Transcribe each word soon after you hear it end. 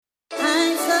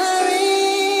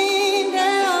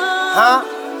Huh?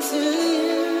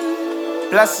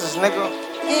 Bless this nigga.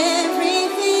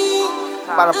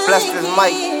 About to bless this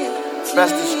mic.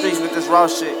 Bless the streets with this raw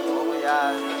shit.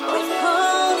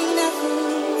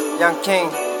 Young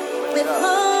King.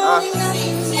 Raw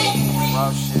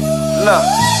shit. Look.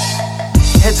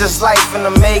 It's just life in the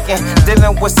making,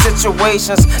 dealing with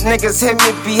situations. Niggas hit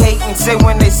me, be hating, say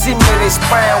when they see me, they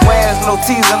spraying. Where's no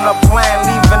teasing the plan,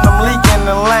 leaving them leaking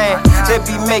the land. They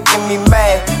be making me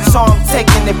mad, so I'm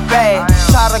taking it bad.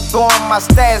 Try to go on my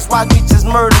stash, watch me just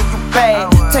murder you bad.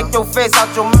 Take your face out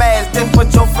your mask, then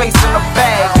put your face in a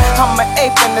bag. I'm an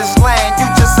ape in this land, you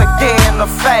just a gay in a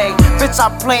fag. Bitch, I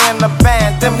play in the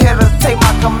band, them hitters take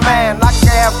my command. I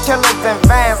can have killers and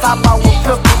vans, hop out with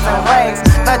pistols and rags.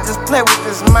 Not just play with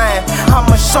this man,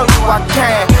 I'ma show you I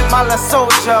can. My little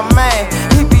soldier man,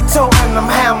 he be toting them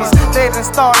hammers. They done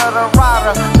started a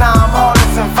rider, now I'm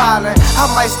heartless and violent. I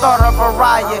might start up a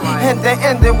riot, and then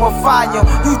end it with fire.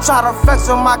 You try to flex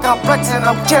with my complexion,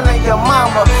 I'm killing your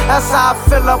mama. That's how I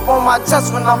feel up on my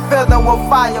chest when I'm filling with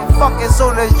fire. Fuck it,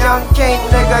 so the young king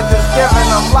nigga just giving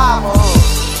them lava.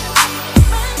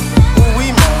 Who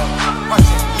we man?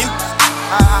 Watching music.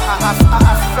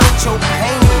 I felt your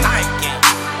pain.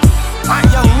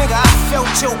 Young nigga, I felt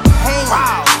your pain.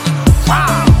 Wow,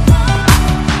 wow.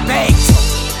 Bag talk,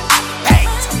 bag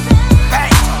talk,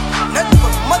 bag talk. Nothing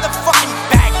but motherfucking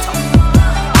bag talk.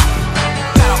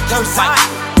 Dirtzire.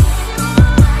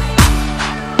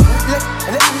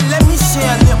 Let me share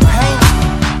a little pain.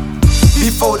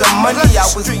 Before the money, I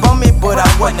was bumming, but I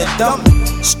wasn't a dummy.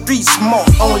 Street smart,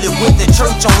 only went to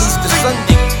church on Easter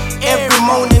Sunday. Every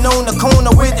morning on the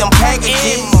corner with them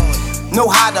packages. Know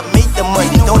how to make the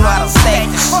money, don't know how to stack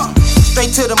the shit.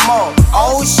 Straight to the mall,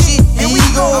 oh shit, here we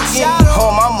go again.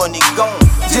 All my money gone,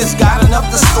 just got enough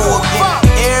to store again.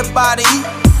 Everybody eat,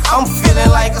 I'm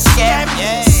feeling like a scab.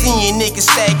 Seeing niggas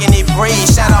stacking their bread,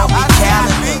 shout out me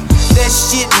calendar. That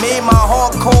shit made my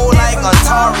heart cold like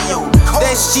Ontario.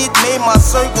 That shit made my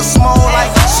circle small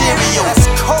like a Cheerio.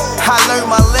 I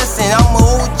learned my lesson, I'm an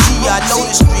OG, I know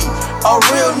the street. A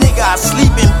real nigga, I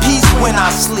sleep in peace when I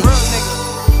sleep.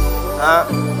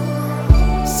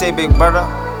 Say big brother,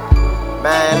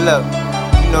 man look,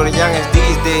 you know the youngest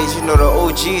these days, you know the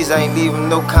OGs ain't leaving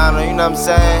no kind of, you know what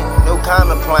I'm saying? No kind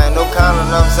of plan, no kind of,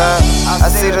 you know what I'm saying? I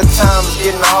say the time's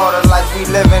getting harder like we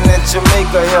living in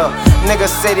Jamaica here. Niggas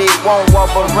say they won't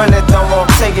walk but really don't want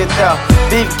to take it there.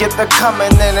 Beef get the coming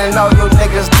in and all your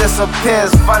niggas disappears.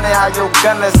 Funny how your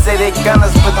gunners say they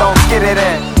gunners but don't get it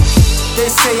in. They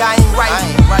say I ain't right,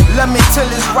 let me tell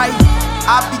it's right.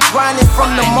 I be grinding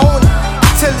from the morning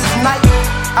till it's night.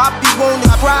 I be wanting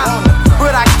to cry,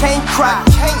 but I can't cry.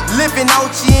 Living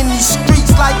out here in these streets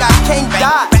like I can't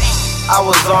die. I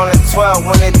was only 12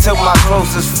 when they took my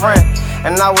closest friend,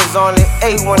 and I was only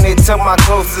 8 when they took my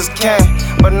closest kin.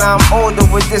 But now I'm older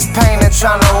with this pain and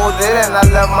trying to hold it in. I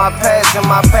left my past in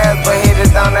my past, but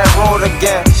headed down that road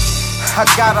again. I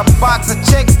got a box of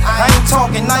checks, I ain't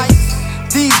talking nice.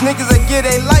 These niggas will get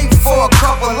their life for a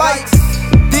couple likes.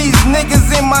 These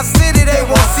niggas in my city, they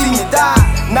won't see me die.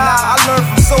 Nah, I learned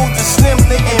from Soldier Slim,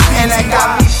 and that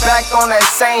got me back on that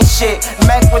same shit.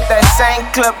 Mac with that same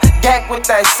clip, Gak with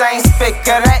that same spit.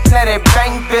 Correct, let it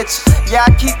bang, bitch. Yeah,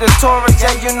 I keep the Taurus,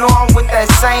 yeah, you know I'm with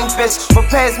that same bitch. But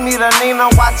pass me the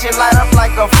Nina, watch it light up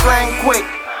like a flame quick.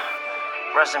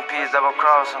 Rest in peace, double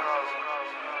crossing.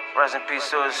 Rest in peace,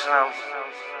 Soldier Slim.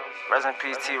 Rest in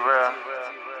peace, T-Real.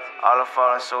 All the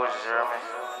fallen soldiers, you hear me?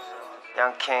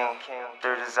 Young King,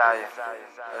 Dirtzire.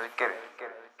 Let's get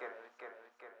it.